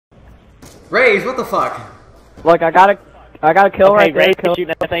Raise, what the fuck? Look, I got a kill right there. Ray's shooting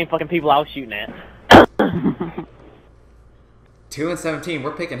at the same fucking people I was shooting at. 2 and 17,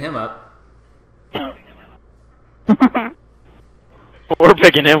 we're picking him up. We're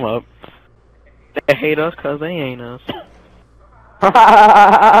picking him up. They hate us cause they ain't us.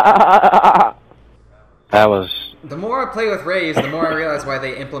 That was... The more I play with Raise, the more I realize why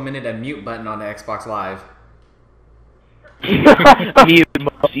they implemented a mute button on the Xbox Live. The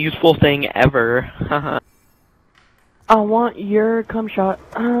most useful thing ever. I want your cum shot.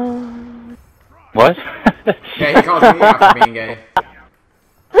 What? Yeah, he calls me out for being gay.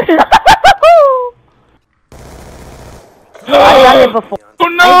 I've done it before. Oh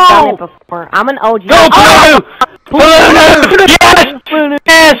no! I've done it before. I'm an OG. Go, Polunu! Polunu! Yes!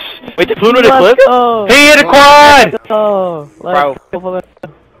 Yes! Wait, did Polunu hit a clip? He hit a quad! Let's go. Bro.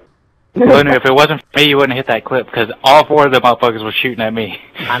 Polunu, if it wasn't for me, you wouldn't hit that clip, because all 4 of the motherfuckers were shooting at me.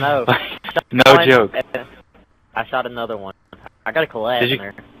 I know. No joke. I shot another one. I got a collab in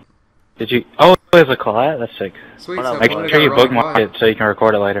there. Did you? Oh, there's a collab? That's sick. Sweet, Oh, no, so Make Polunu sure you got a rolling bookmark quad. it so you can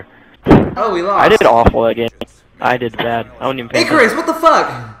record it later. Oh, we lost. I did awful that game. I did bad. I wouldn't even pay Icarus, what the fuck?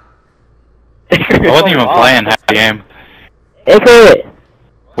 I wasn't even playing half the game. Icarus,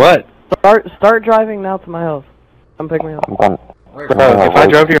 What? start driving now to my house. Come pick me up. Bro, if I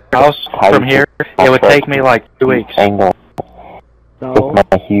drove to your house from here, it would take me like 2 weeks. No.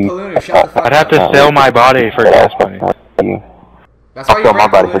 Polunu, shut the fuck I'd have up. to sell my body for gas money. That's why you bring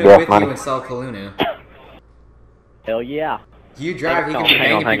Polunu with you and sell Polunu. Hell yeah. You drive, he can be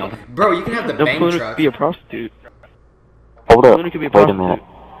Hang on, banging hang people. Bro, you can have the No, bang Polunu truck. could be a prostitute. Hold up. Polunu could be a Wait a prostitute. minute.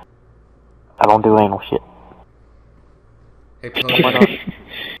 I don't do anal shit. Hey, Why Polunu. not?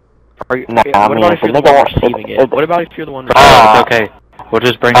 Are you, Nah, okay, I what mean, about if if a you're the nigga one wants- receiving it? What about if you're the one Oh, receiving it's okay. We'll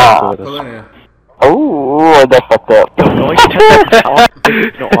just bring it with us. Polunu. Oh, that's fucked up.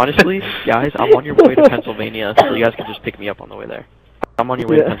 it? No, honestly, guys, I'm on your way to Pennsylvania, so you guys can just pick me up on the way there. I'm on your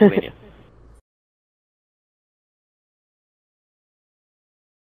way to Pennsylvania.